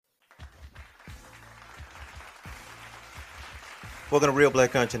Welcome to Real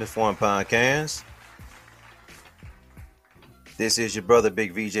Black Content Forum Podcast. This is your brother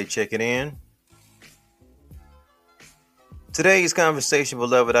Big VJ checking in. Today's conversation,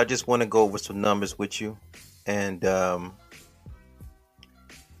 beloved, I just want to go over some numbers with you. And, I'm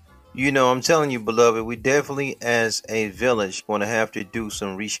telling you, beloved, we definitely, as a village, going to have to do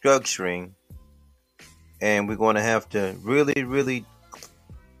some restructuring. And we're going to have to really,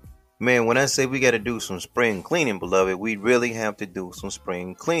 man, when I say we got to do some spring cleaning, beloved, we really have to do some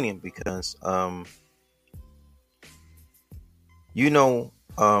spring cleaning because,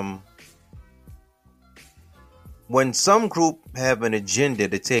 when some group have an agenda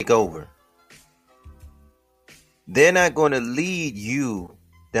to take over, they're not going to lead you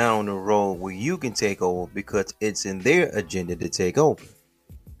down the road where you can take over because it's in their agenda to take over.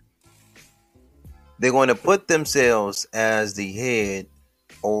 They're going to put themselves as the head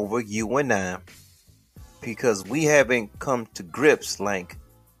over you and I because we haven't come to grips like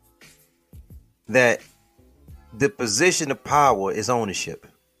that. The position of power is ownership.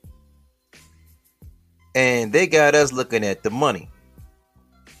 And they got us looking at the money.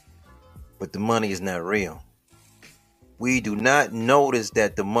 But the money is not real. We do not notice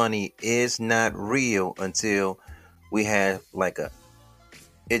that the money is not real until we have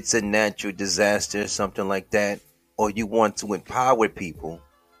it's a natural disaster, something like that, or you want to empower people.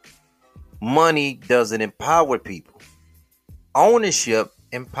 Money doesn't empower people. Ownership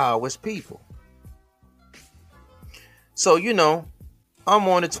empowers people. So, I'm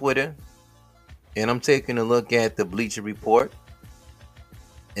on the Twitter and I'm taking a look at the Bleacher Report.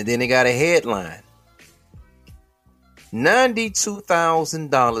 And then they got a headline.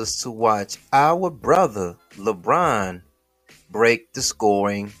 $92,000 to watch our brother LeBron break the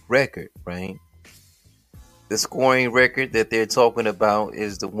scoring record, right? The scoring record that they're talking about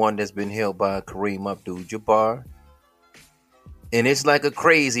is the one that's been held by Kareem Abdul-Jabbar. And it's like a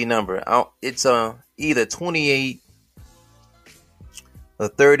crazy number. It's either 28 or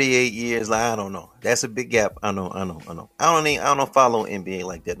 38 years. I don't know. That's a big gap. I know. I don't follow NBA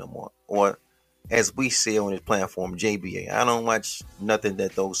like that no more. Or as we see on this platform, JBA. I don't watch nothing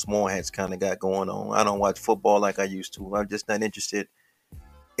that those small hats kind of got going on. I don't watch football like I used to. I'm just not interested.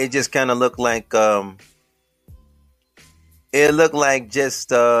 It just kind of looked like it's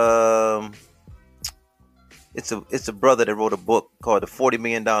a brother that wrote a book called The $40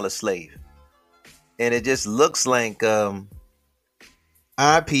 Million Slave. And it just looks like our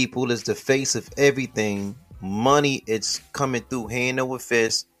people is the face of everything. Money, it's coming through hand over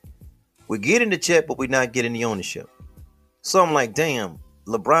fist. We're getting the check, but we're not getting the ownership. So I'm like, damn,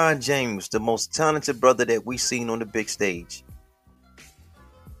 LeBron James, the most talented brother that we've seen on the big stage.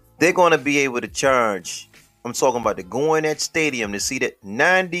 They're going to be able to charge, I'm talking about to go in that stadium to see that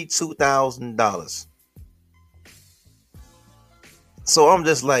 $92,000. So I'm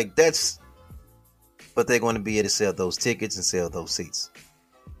just like, but they're going to be able to sell those tickets and sell those seats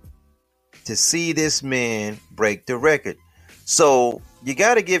to see this man break the record. So you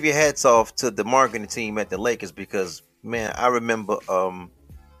got to give your hats off to the marketing team at the Lakers because, man, I remember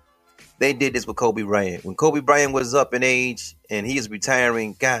they did this with Kobe Bryant. When Kobe Bryant was up in age and he is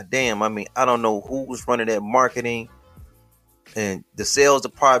retiring, goddamn, I don't know who was running that marketing and the sales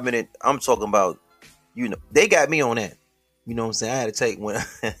department. I'm talking about, they got me on that. You know what I'm saying? I had to take one.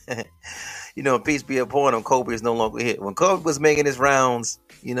 Peace be upon him. Kobe is no longer here. When Kobe was making his rounds,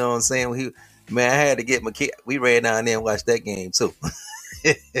 you know what I'm saying? I had to get my kid. We ran down there and watched that game too.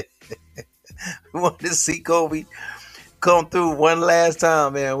 We wanted to see Kobe come through one last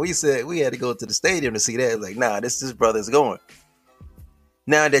time, man. We said we had to go to the stadium to see that. Like, nah, this brother's going.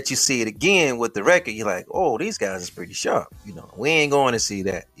 Now that you see it again with the record, you're like, oh, these guys is pretty sharp. We ain't going to see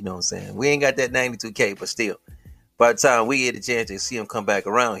that. You know what I'm saying? We ain't got that 92K, but still. By the time we get a chance to see him come back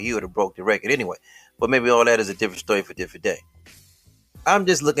around, he would have broke the record anyway. But maybe all that is a different story for a different day. I'm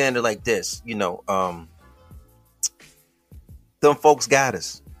just looking at it like this, them folks got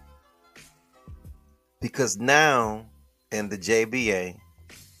us. Because now in the JBA,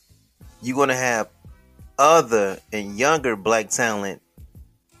 you're going to have other and younger black talent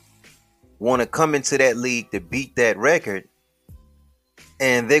want to come into that league to beat that record.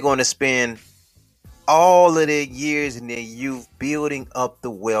 And they're going to spend all of their years and their youth building up the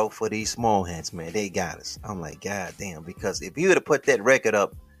wealth for these small hats, man. They got us. I'm like, God damn, because if you were to put that record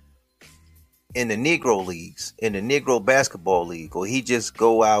up in the Negro leagues, in the Negro basketball league, or he just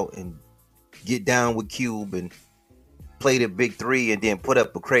go out and get down with Cube and play the big three and then put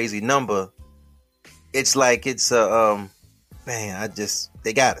up a crazy number, it's like it's they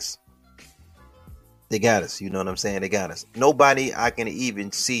got us. They got us. You know what I'm saying? They got us. Nobody I can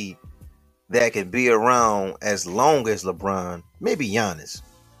even see that can be around as long as LeBron, maybe Giannis.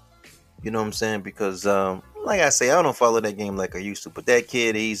 You know what I'm saying? Because like I say, I don't follow that game like I used to. But that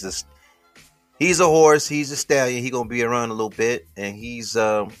kid, he's a horse, he's a stallion. He gonna be around a little bit, and he's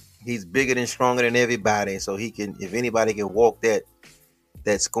bigger and stronger than everybody. So he can, if anybody can walk that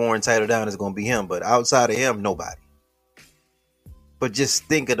scoring title down, it's gonna be him. But outside of him, nobody. But just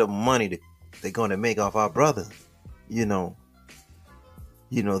think of the money that they're gonna make off our brother. You know,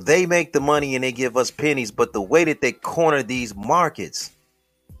 they make the money and they give us pennies, but the way that they corner these markets,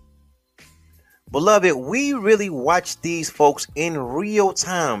 beloved, we really watch these folks in real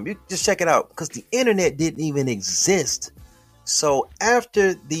time. You just check it out, because the internet didn't even exist. So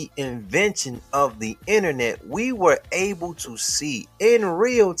after the invention of the internet, we were able to see in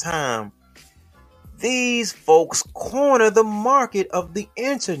real time these folks corner the market of the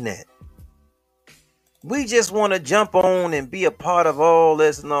internet. We just want to jump on and be a part of all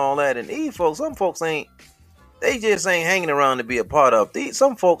this and all that. And these folks, some folks they just ain't hanging around to be a part of.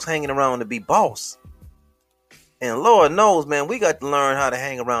 Some folks hanging around to be boss. And Lord knows, man, we got to learn how to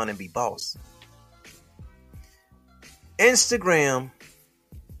hang around and be boss. Instagram,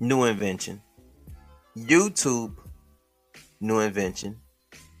 new invention. YouTube, new invention.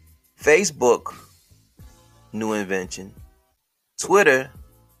 Facebook, new invention. Twitter,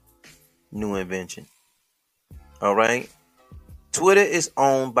 new invention. All right. Twitter is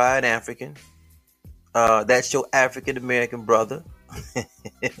owned by an African. That's your African American brother.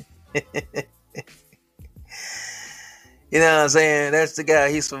 You know what I'm saying? That's the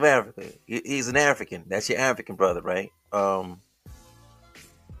guy. He's from Africa. He's an African. That's your African brother, right? The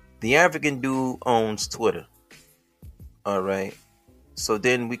African dude owns Twitter. All right. So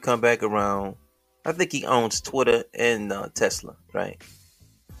then we come back around. I think he owns Twitter and Tesla, right?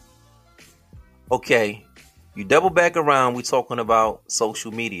 Okay. You double back around. We're talking about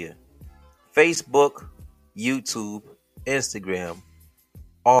social media. Facebook, YouTube, Instagram,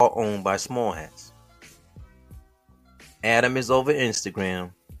 all owned by small hats. Adam is over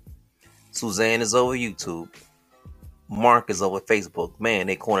Instagram. Suzanne is over YouTube. Mark is over Facebook. Man,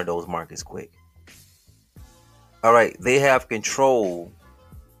 they corner those markets quick. All right, they have control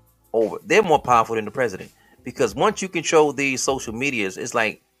over. They're more powerful than the president, because once you control these social medias, it's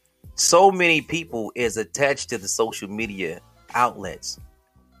like so many people is attached to the social media outlets.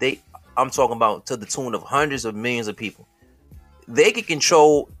 I'm talking about to the tune of hundreds of millions of people. They can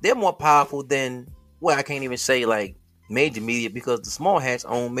control. They're more powerful than, well, I can't even say like major media, because the small hats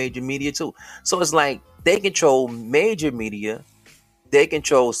own major media too. So it's like they control major media, they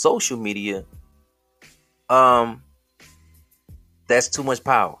control social media. That's too much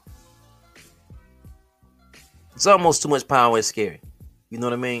power. It's almost too much power. It's scary. You know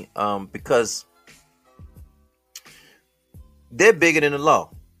what I mean? Because they're bigger than the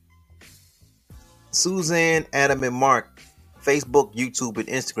law. Suzanne, Adam, and Mark, Facebook, YouTube, and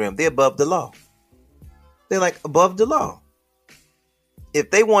Instagram, they're above the law. They're like above the law. If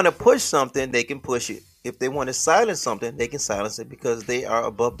they want to push something, they can push it. If they want to silence something, they can silence it, because they are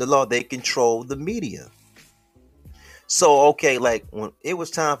above the law. They control the media. So, okay, like when it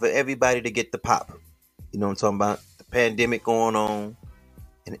was time for everybody to get the pop, you know what I'm talking about? The pandemic going on,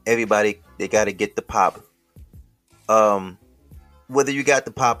 and everybody, they got to get the pop. Whether you got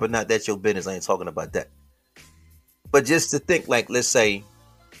the pop or not, that's your business. I ain't talking about that. But just to think, like, let's say,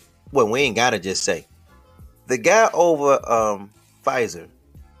 well, we ain't got to just say, the guy over Pfizer,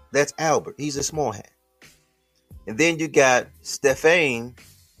 that's Albert. He's a small hat. And then you got Stefan,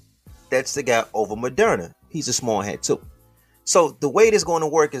 that's the guy over Moderna. He's a small hat too. So the way this going to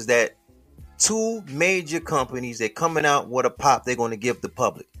work is that two major companies, they're coming out with a pop they're going to give the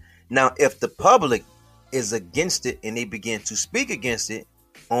public. Now, if the public is against it and they begin to speak against it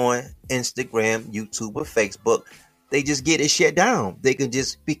on Instagram, YouTube, or Facebook, they just get it shut down. They can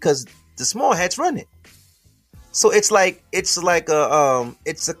just, because the small hats run it. So it's like it's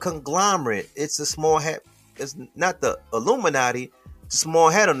a conglomerate. It's a small hat. It's not the Illuminati, small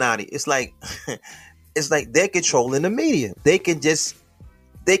hat-onati. It's like they're controlling the media. They can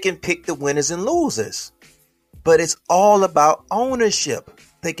pick the winners and losers. But it's all about ownership.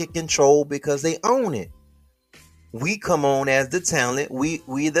 They can control because they own it. We come on as the talent.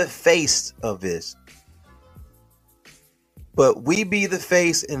 We the face of this. But we be the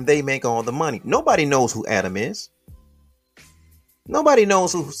face and they make all the money. Nobody knows who Adam is. Nobody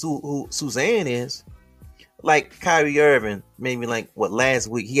knows who Suzanne is. Like Kyrie Irving, maybe like last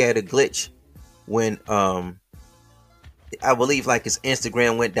week, he had a glitch when I believe like his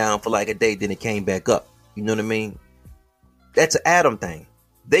Instagram went down for like a day, then it came back up. You know what I mean? That's an Adam thing.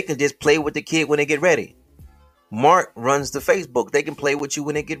 They can just play with the kid when they get ready. Mark runs the Facebook. They can play with you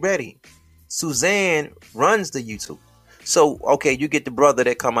when they get ready. Suzanne runs the YouTube. So okay, you get the brother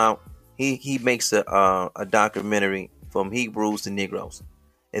that come out. He makes a documentary from Hebrews to Negroes,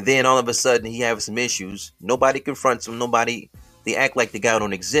 and then all of a sudden he has some issues. Nobody confronts him. They act like the guy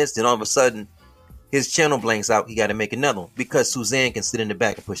don't exist. And all of a sudden his channel blanks out. He got to make another one because Suzanne can sit in the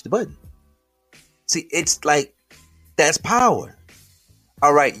back and push the button. See, it's like that's power.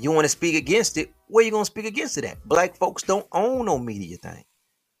 All right, you want to speak against it? Where you gonna speak against it at? Black folks don't own no media thing.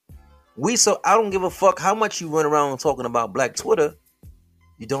 I don't give a fuck how much you run around talking about Black Twitter.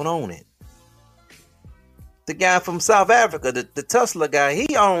 You don't own it. The guy from South Africa, the Tesla guy,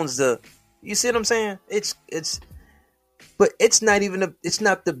 he owns you see what I'm saying? But it's not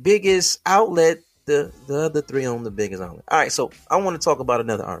the biggest outlet. The other three own the biggest outlet. All right, so I want to talk about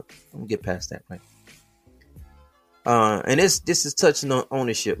another article. Let me get past that, right? And this is touching on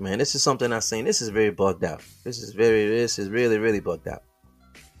ownership, man. This is something I've seen. This is very bugged out. This is really, really bugged out.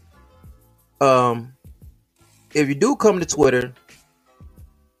 If you do come to Twitter,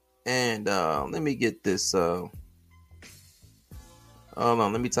 and let me get this. Hold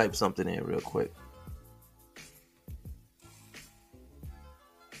on, let me type something in real quick.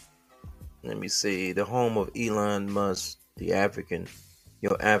 Let me see. The home of Elon Musk, your African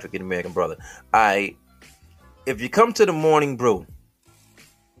American brother. If you come to the Morning Brew,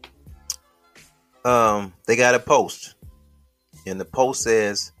 they got a post, and the post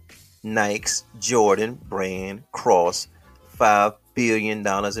says Nike's Jordan brand crossed $5 billion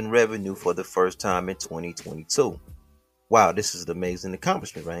in revenue for the first time in 2022. Wow, this is an amazing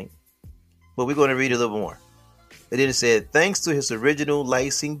accomplishment, right? But we're going to read a little more. And then it said, thanks to his original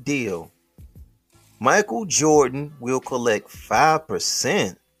licensing deal, Michael Jordan will collect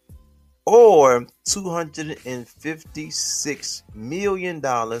 5% or $256 million,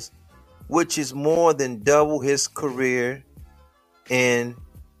 which is more than double his career in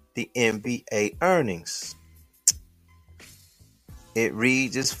the NBA earnings. It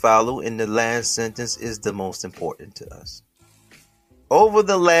reads as follows, and the last sentence is the most important to us. Over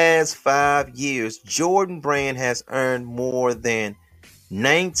the last 5 years, Jordan Brand has earned more than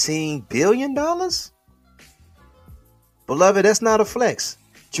 $19 billion? Beloved, that's not a flex.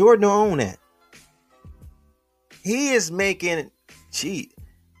 Jordan don't own that. He is making,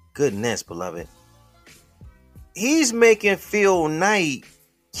 goodness, beloved. He's making Phil Knight,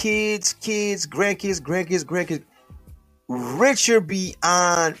 kids, grandkids, richer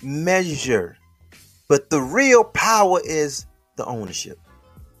beyond measure. But the real power is the ownership.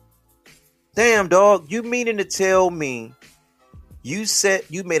 Damn, dog, you meaning to tell me you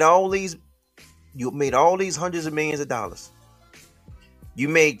made all these hundreds of millions of dollars. You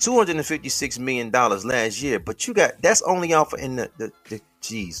made $256 million last year, but that's only off in the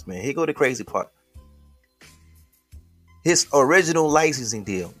geez, man. Here go the crazy part. His original licensing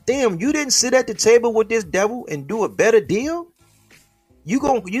deal. Damn, you didn't sit at the table with this devil and do a better deal?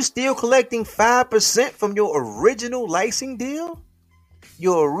 You still collecting 5% from your original licensing deal?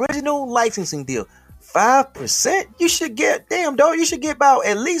 Your original licensing deal. 5%? You should get, damn dog, you should get about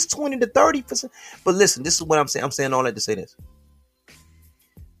at least 20 to 30%. But listen, this is what I'm saying. I'm saying all that to say this.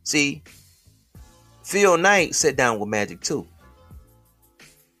 See, Phil Knight sat down with Magic too.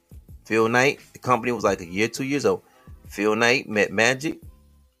 Phil Knight, the company was like 2 years old. Phil Knight met Magic.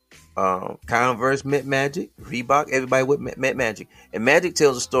 Converse met Magic. Reebok, everybody met Magic. And Magic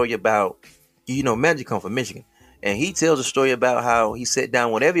tells a story about, Magic come from Michigan. And he tells a story about how he sat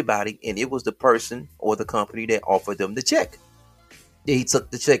down with everybody and it was the person or the company that offered them the check. Yeah, he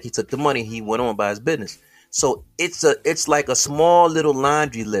took the check, he took the money, he went on by his business. So it's like a small little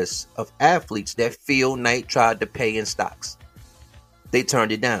laundry list of athletes that Phil Knight tried to pay in stocks. They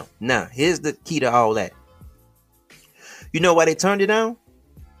turned it down. Now, here's the key to all that. You know why they turned it down?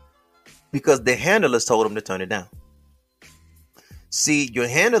 Because the handlers told them to turn it down. See, your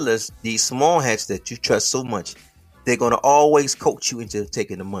handlers, these small hats that you trust so much, they're going to always coach you into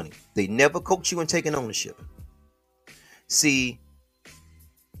taking the money. They never coach you in taking ownership. See,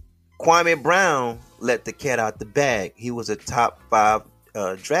 Kwame Brown let the cat out the bag. He was a top 5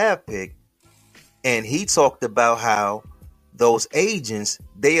 draft pick. And he talked about how those agents,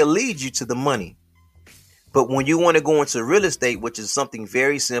 they'll lead you to the money. But when you want to go into real estate, which is something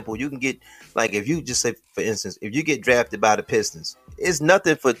very simple, you can get, like if you just say, for instance, if you get drafted by the Pistons, it's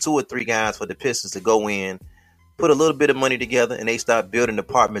nothing for 2 or 3 guys for the Pistons to go in, put a little bit of money together, and they start building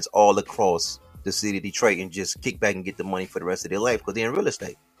apartments all across the city of Detroit and just kick back and get the money for the rest of their life because they're in real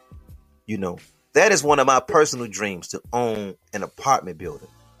estate. That is one of my personal dreams, to own an apartment building.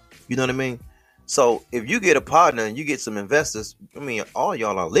 You know what I mean? So if you get a partner and you get some investors, all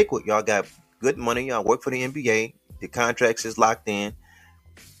y'all are liquid. Y'all got good money. Y'all work for the NBA. The contracts is locked in.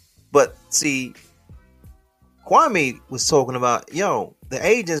 But see, Kwame was talking about, yo, the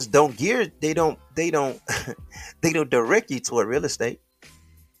agents don't gear, they don't they don't direct you toward real estate.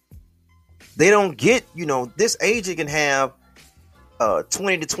 They don't get, this agent can have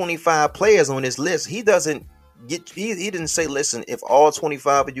 20 to 25 players on his list. He doesn't get, he didn't say, listen, if all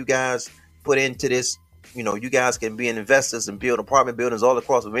 25 of you guys put into this, you guys can be investors and build apartment buildings all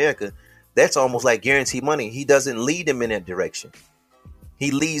across America. That's almost like guaranteed money. He doesn't lead them in that direction.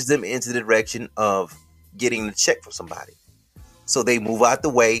 He leads them into the direction of getting the check from somebody. So they move out the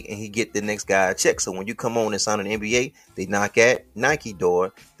way and he get the next guy a check. So when you come on and sign an NBA, they knock at Nike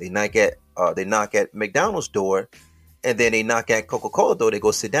door, they knock at McDonald's door, and then they knock at Coca-Cola door. They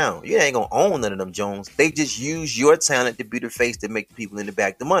go sit down. You ain't gonna own none of them Jones. They just use your talent to be the face to make the people in the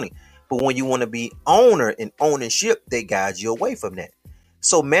back the money. But when you want to be owner and ownership, they guide you away from that.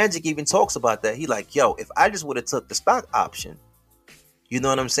 So Magic even talks about that. He like, yo, if I just would have took the stock option, you know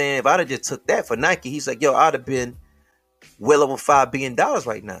what I'm saying? If I'd have just took that for Nike, he's like, yo, I'd have been well over $5 billion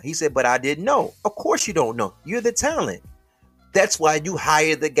right now. He said, but I didn't know. Of course you don't know. You're the talent. That's why you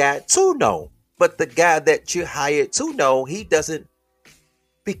hired the guy to know. But the guy that you hired to know, he doesn't,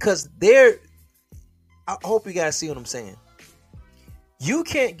 because I hope you guys see what I'm saying. You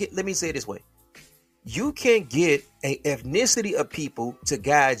can't get, let me say it this way. You can't get an ethnicity of people to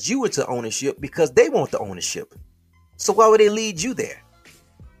guide you into ownership because they want the ownership. So why would they lead you there?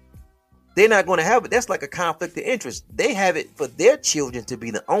 They're not going to have it. That's like a conflict of interest. They have it for their children to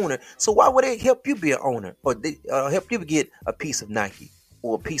be the owner. So why would they help you be an owner or help you get a piece of Nike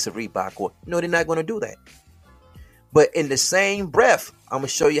or a piece of Reebok? Or no, they're not going to do that. But in the same breath, I'm going to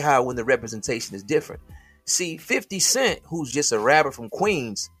show you how when the representation is different. See, 50 Cent, who's just a rapper from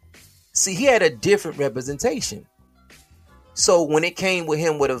Queens, see, he had a different representation. So when it came with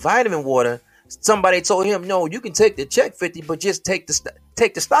him with a vitamin water, somebody told him, no, you can take the check 50, but just take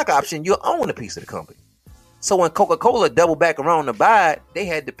the stock option. You'll own a piece of the company. So when Coca-Cola doubled back around to buy it, they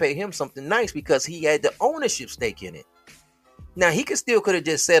had to pay him something nice because he had the ownership stake in it. Now, he could have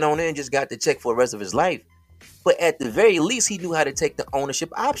just sat on it and just got the check for the rest of his life. But at the very least, he knew how to take the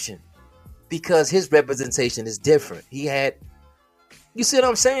ownership option because his representation is different. You see what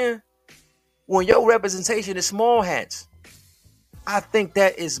I'm saying? When your representation is small hats, I think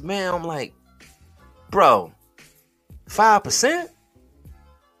that is, man, I'm like, bro, 5%?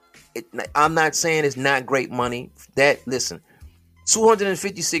 I'm not saying it's not great money. Listen,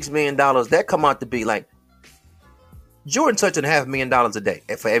 $256 million, that come out to be like Jordan touching $500,000 a day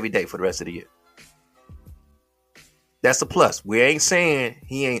for every day for the rest of the year. That's a plus. We ain't saying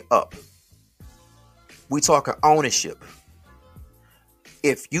he ain't up. We talking ownership.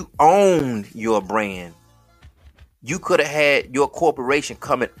 If you own your brand, you could have had your corporation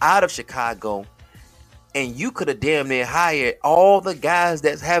coming out of Chicago and you could have damn near hired all the guys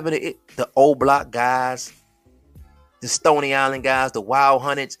that's having it, the O Block guys, the Stony Island guys, the Wild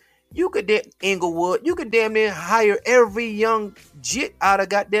Hunteds. Inglewood, you could damn near hire every young jit out of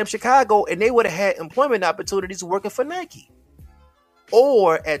goddamn Chicago and they would have had employment opportunities working for Nike.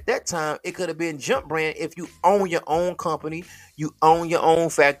 Or at that time, it could have been Jump Brand. If you own your own company, you own your own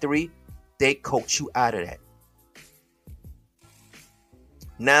factory, they coach you out of that.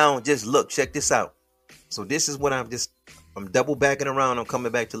 Now, just look, check this out. So this is what I'm double backing around. I'm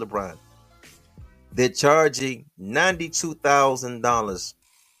coming back to LeBron. They're charging $92,000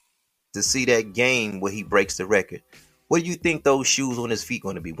 to see that game where he breaks the record. What do you think those shoes on his feet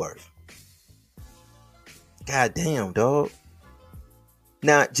going to be worth? God damn, dog.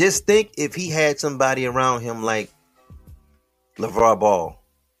 Now, just think if he had somebody around him like LeVar Ball,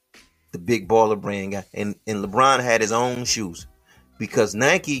 the big baller brand guy, and LeBron had his own shoes. Because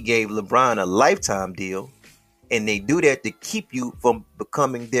Nike gave LeBron a lifetime deal, and they do that to keep you from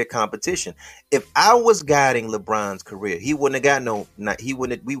becoming their competition. If I was guiding LeBron's career, he wouldn't have got we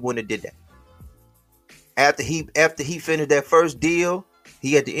wouldn't have did that. After he finished that first deal,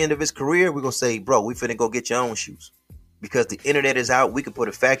 he at the end of his career, we're gonna say, bro, we finna go get your own shoes. Because the internet is out, we can put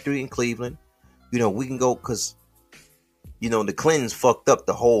a factory in Cleveland. We can go because the Clintons fucked up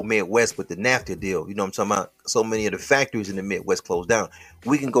the whole Midwest with the NAFTA deal. You know what I'm talking about? So many of the factories in the Midwest closed down.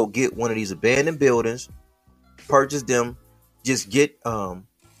 We can go get one of these abandoned buildings, purchase them, just get,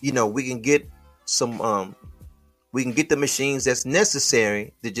 we can get some, we can get the machines that's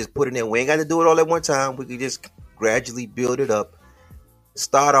necessary to just put it in. We ain't got to do it all at one time. We can just gradually build it up,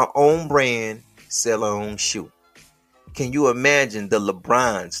 start our own brand, sell our own shoe. Can you imagine the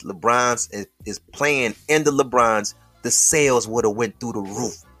LeBrons? LeBrons is playing in the LeBrons. The sales would have went through the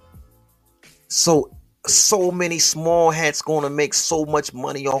roof. So so many small hats going to make so much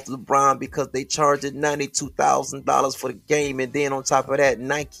money off LeBron because they charged it $92,000 for the game. And then on top of that,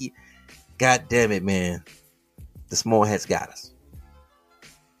 Nike, God damn it, man. The small hats got us.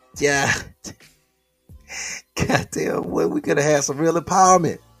 Yeah. God damn, well, we could have had some real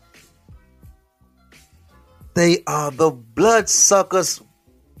empowerment. They are the bloodsuckers.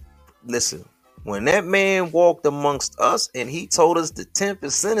 Listen, when that man walked amongst us and he told us the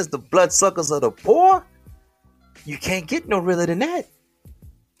 10% is the bloodsuckers of the poor, you can't get no realer than that.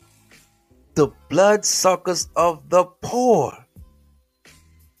 The bloodsuckers of the poor.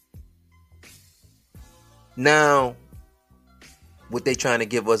 Now, what they trying to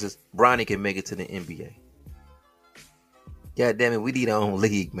give us is Bronny can make it to the NBA. God damn it, we need our own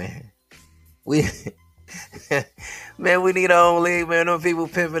league, man. Man, we need our own league, man. Them people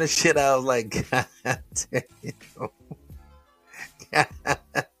pimping the shit. I was like, God damn.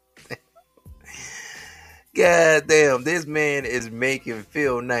 God damn, this man is making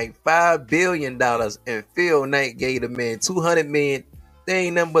Phil Knight $5 billion, and Phil Knight gave the man $200 million. They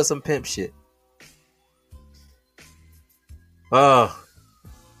ain't nothing but some pimp shit. Oh,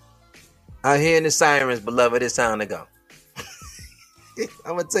 I'm hearing the sirens, beloved. It's time to go.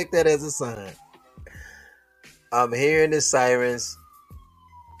 I'm gonna take that as a sign. I'm hearing the sirens,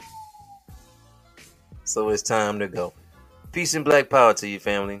 so it's time to go. Peace and black power to you,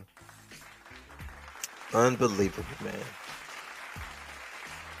 family. Unbelievable, man.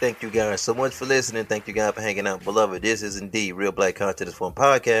 Thank you guys so much for listening. Thank you guys for hanging out, beloved. This is indeed Real Black Consciousness Forum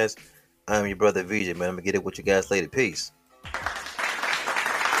Podcast. I'm your brother VJ, man. I'm gonna get it with you guys later. Peace.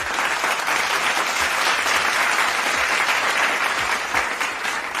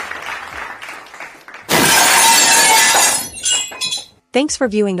 Thanks for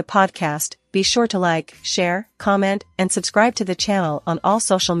viewing the podcast. Be sure to like, share, comment, and subscribe to the channel on all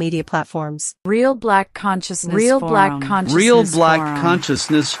social media platforms. Real Black Consciousness Real Forum. Black Consciousness Real Black Forum.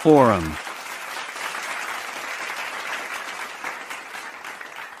 Consciousness Forum.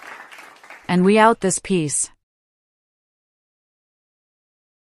 And we out this piece.